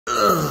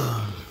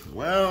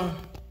Well,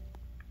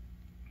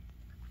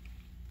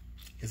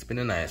 it's been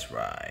a nice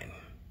ride.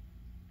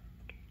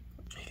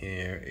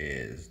 Here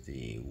is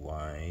the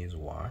Wyze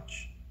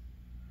watch.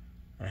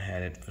 I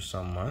had it for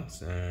some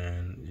months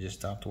and it just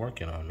stopped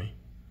working on me.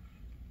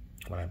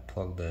 When I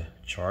plug the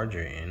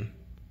charger in,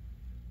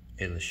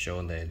 it'll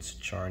show that it's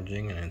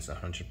charging and it's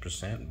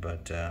 100%,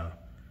 but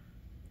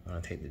when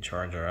I take the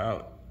charger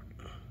out,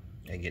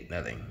 I get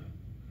nothing.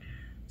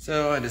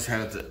 So I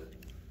decided to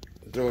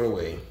throw it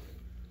away.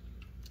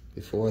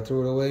 Before I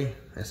threw it away,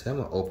 I said I'm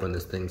gonna open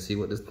this thing, see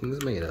what this thing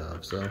is made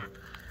of. So,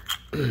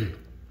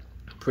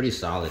 pretty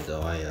solid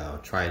though. I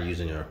tried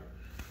using a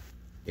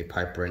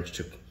pipe wrench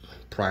to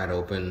pry it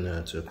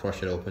open, to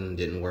crush it open,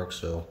 didn't work.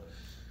 So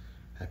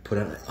I put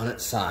it on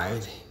its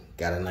side,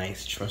 got a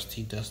nice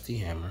trusty dusty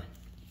hammer,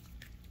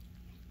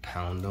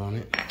 pound on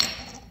it.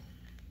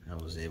 I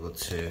was able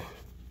to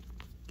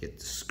get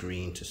the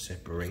screen to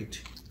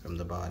separate from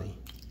the body.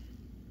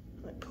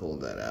 I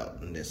pulled that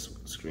out and this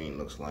screen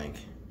looks like.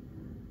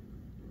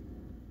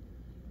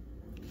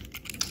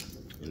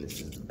 And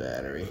this is the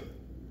battery.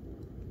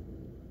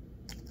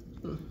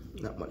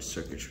 Not much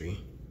circuitry.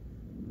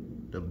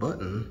 The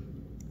button,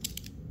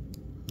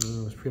 I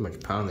was pretty much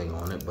pounding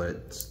on it, but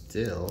it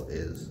still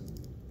is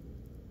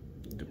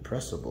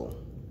depressible.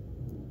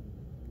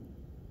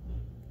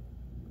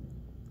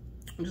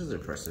 Which is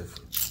impressive.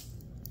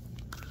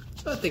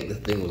 So I think the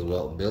thing was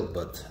well built,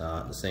 but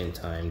at the same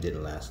time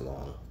didn't last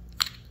long.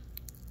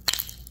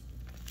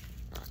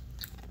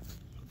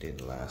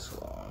 Didn't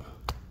last long.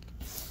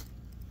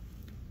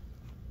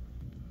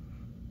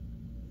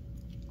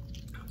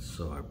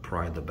 So I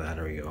pried the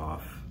battery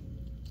off.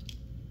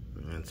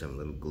 And some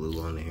little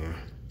glue on here.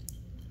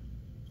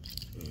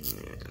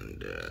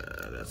 And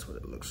that's what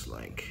it looks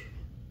like.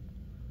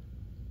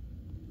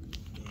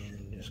 And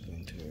I'm just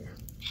going to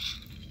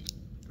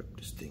rip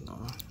this thing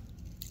off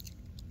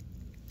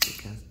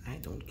because I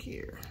don't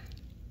care.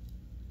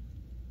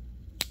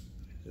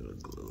 There's a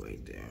little glue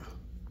right there.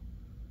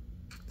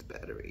 The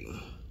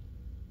battery.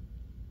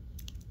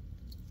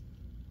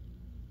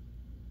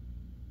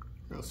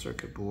 Real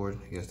circuit board.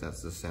 I guess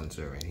that's the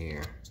sensor right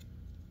here.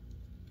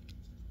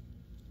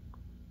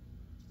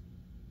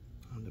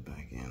 On the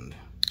back end.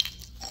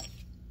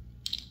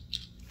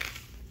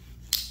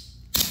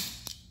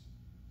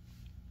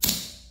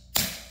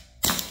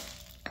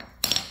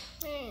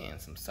 Man,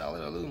 some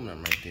solid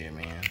aluminum right there,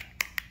 man.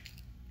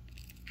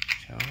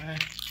 So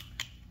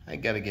I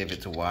gotta give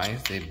it to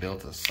Wyze. They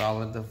built a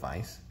solid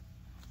device.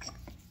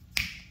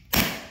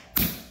 Dang,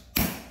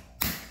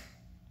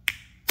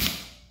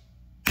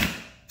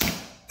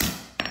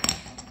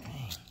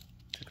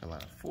 took a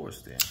lot of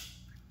force there.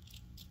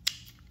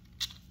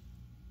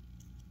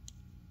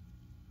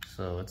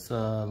 So it's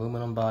a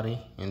aluminum body,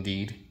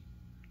 indeed.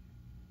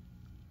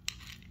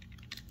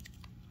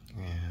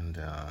 And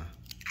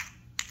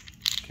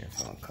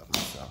careful, I don't cut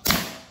myself.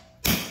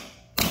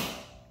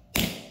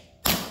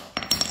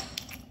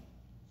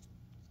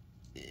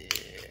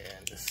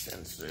 And the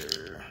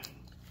sensor.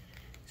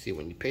 See,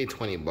 when you pay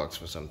 20 bucks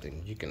for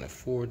something, you can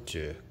afford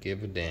to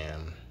give a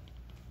damn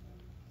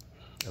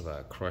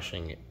about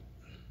crushing it.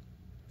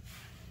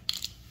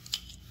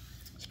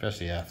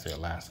 Especially after it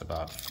lasts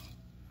about,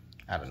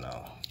 I don't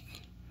know.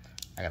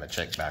 I gotta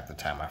check back the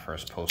time I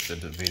first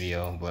posted the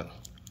video, but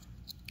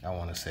I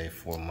wanna say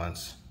 4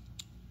 months.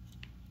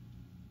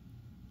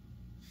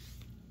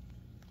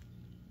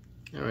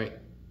 All right,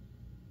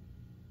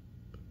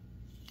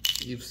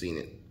 you've seen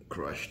it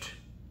crushed.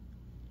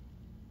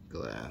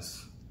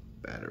 Glass,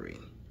 battery,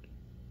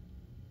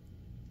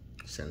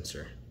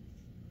 sensor,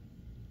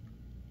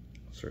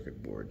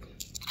 circuit board,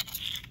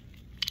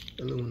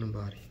 aluminum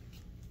body.